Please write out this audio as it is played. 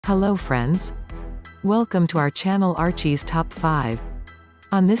Hello friends. Welcome to our channel Archi's Top 5.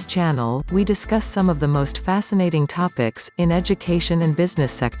 On this channel, we discuss some of the most fascinating topics in education and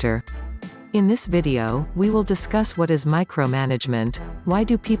business sector. In this video, we will discuss what is micromanagement, why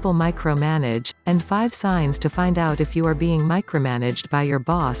do people micromanage, and 5 signs to find out if you are being micromanaged by your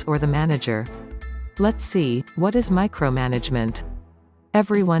boss or the manager. Let's see, what is micromanagement?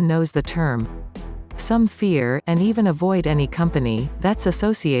 Everyone knows the term. Some fear and even avoid any company that's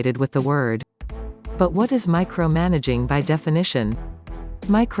associated with the word. But what is micromanaging by definition?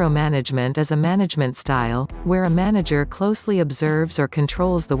 Micromanagement is a management style where a manager closely observes or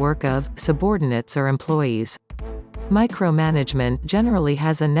controls the work of subordinates or employees. Micromanagement generally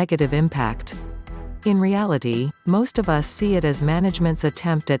has a negative impact. In reality, most of us see it as management's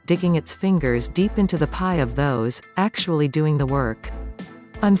attempt at digging its fingers deep into the pie of those actually doing the work.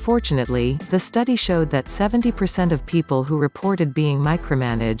 Unfortunately, the study showed that 70% of people who reported being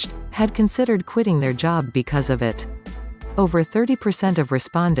micromanaged had considered quitting their job because of it. Over 30% of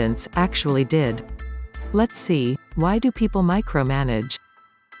respondents actually did. Let's see, why do people micromanage?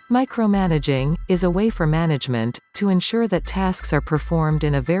 Micromanaging is a way for management to ensure that tasks are performed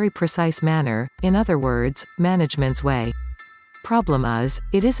in a very precise manner, in other words, management's way. Problem is,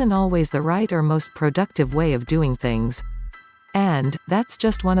 it isn't always the right or most productive way of doing things. And that's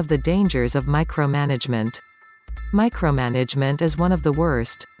just one of the dangers of micromanagement. Micromanagement is one of the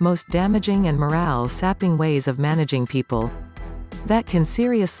worst, most damaging and morale-sapping ways of managing people. That can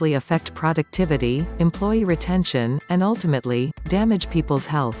seriously affect productivity, employee retention, and ultimately, damage people's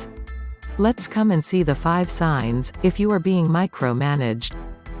health. Let's come and see the 5 signs if you are being micromanaged.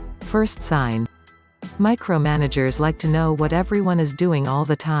 First sign. Micromanagers like to know what everyone is doing all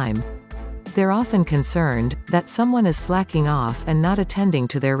the time. They're often concerned that someone is slacking off and not attending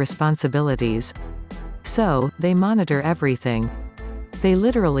to their responsibilities. So, they monitor everything. They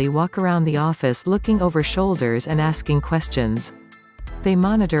literally walk around the office looking over shoulders and asking questions. They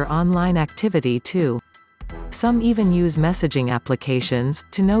monitor online activity too. Some even use messaging applications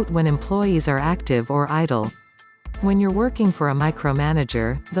to note when employees are active or idle. When you're working for a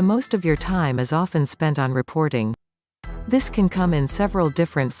micromanager, the most of your time is often spent on reporting. This can come in several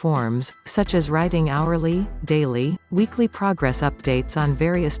different forms, such as writing hourly, daily, weekly progress updates on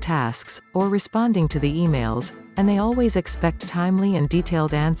various tasks, or responding to the emails, and they always expect timely and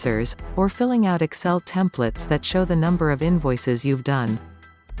detailed answers, or filling out Excel templates that show the number of invoices you've done.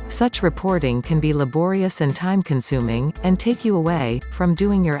 Such reporting can be laborious and time-consuming, and take you away from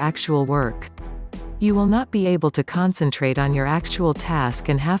doing your actual work. You will not be able to concentrate on your actual task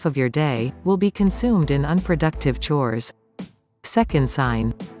and half of your day will be consumed in unproductive chores. Second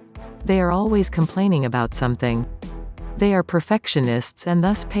sign. They are always complaining about something. They are perfectionists and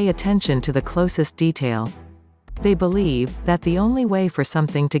thus pay attention to the closest detail. They believe that the only way for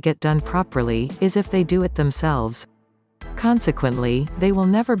something to get done properly is if they do it themselves. Consequently, they will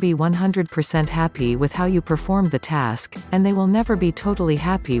never be 100% happy with how you perform the task, and they will never be totally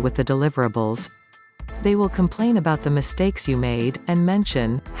happy with the deliverables. They will complain about the mistakes you made, and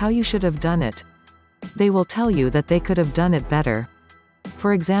mention how you should have done it. They will tell you that they could have done it better.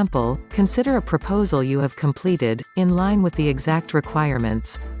 For example, consider a proposal you have completed, in line with the exact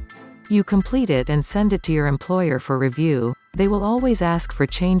requirements. You complete it and send it to your employer for review. They will always ask for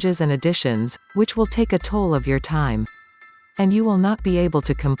changes and additions, which will take a toll of your time. And you will not be able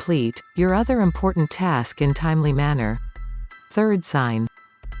to complete your other important task in timely manner. Third sign.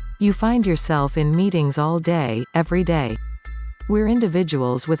 You find yourself in meetings all day, every day. We're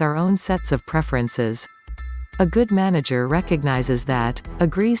individuals with our own sets of preferences. A good manager recognizes that,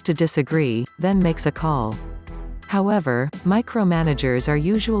 agrees to disagree, then makes a call. However, micromanagers are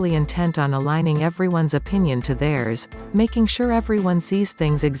usually intent on aligning everyone's opinion to theirs, making sure everyone sees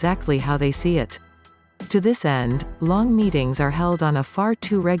things exactly how they see it. To this end, long meetings are held on a far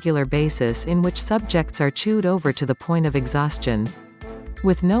too regular basis in which subjects are chewed over to the point of exhaustion,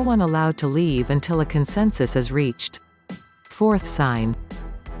 with no one allowed to leave until a consensus is reached. Fourth sign.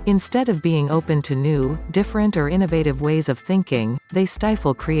 Instead of being open to new, different or innovative ways of thinking, they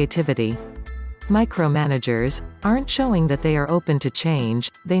stifle creativity. Micromanagers aren't showing that they are open to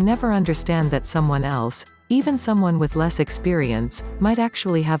change. They never understand that someone else, even someone with less experience, might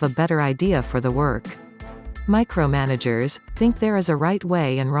actually have a better idea for the work. Micromanagers think there is a right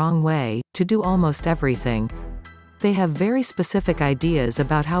way and wrong way to do almost everything. They have very specific ideas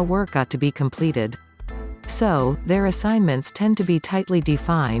about how work ought to be completed. So, their assignments tend to be tightly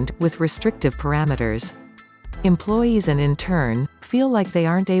defined, with restrictive parameters. Employees and in turn, feel like they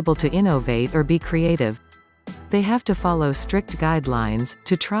aren't able to innovate or be creative. They have to follow strict guidelines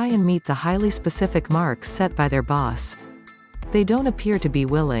to try and meet the highly specific marks set by their boss. They don't appear to be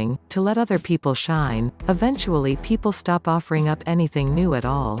willing to let other people shine. Eventually, people stop offering up anything new at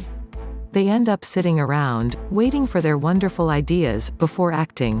all. They end up sitting around, waiting for their wonderful ideas before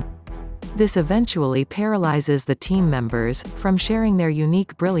acting. This eventually paralyzes the team members from sharing their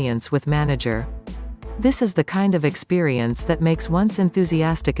unique brilliance with manager. This is the kind of experience that makes once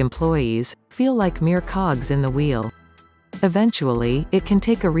enthusiastic employees feel like mere cogs in the wheel. Eventually, it can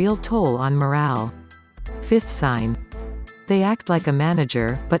take a real toll on morale. Fifth sign. They act like a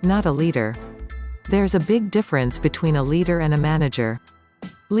manager, but not a leader. There's a big difference between a leader and a manager.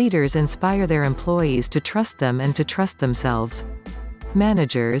 Leaders inspire their employees to trust them and to trust themselves.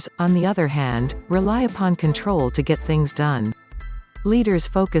 Managers, on the other hand, rely upon control to get things done. Leaders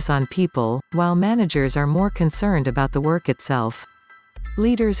focus on people, while managers are more concerned about the work itself.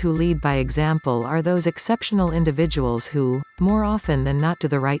 Leaders who lead by example are those exceptional individuals who, more often than not, do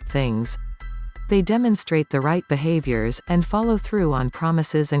the right things. They demonstrate the right behaviors and follow through on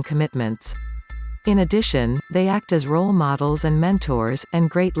promises and commitments. In addition, they act as role models and mentors, and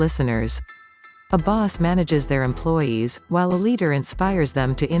great listeners. A boss manages their employees, while a leader inspires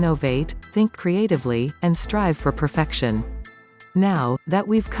them to innovate, think creatively, and strive for perfection. Now that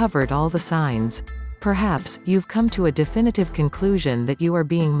we've covered all the signs, perhaps you've come to a definitive conclusion that you are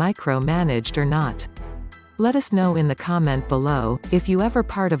being micromanaged or not. Let us know in the comment below if you ever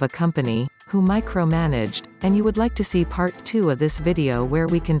part of a company who micromanaged, and you would like to see part 2 of this video where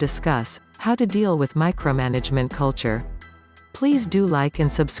we can discuss how to deal with micromanagement culture. Please do like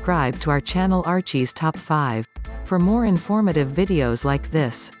and subscribe to our channel Archi's Top 5 for more informative videos like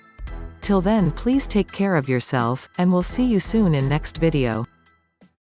this. Till then, please take care of yourself, and we'll see you soon in next video.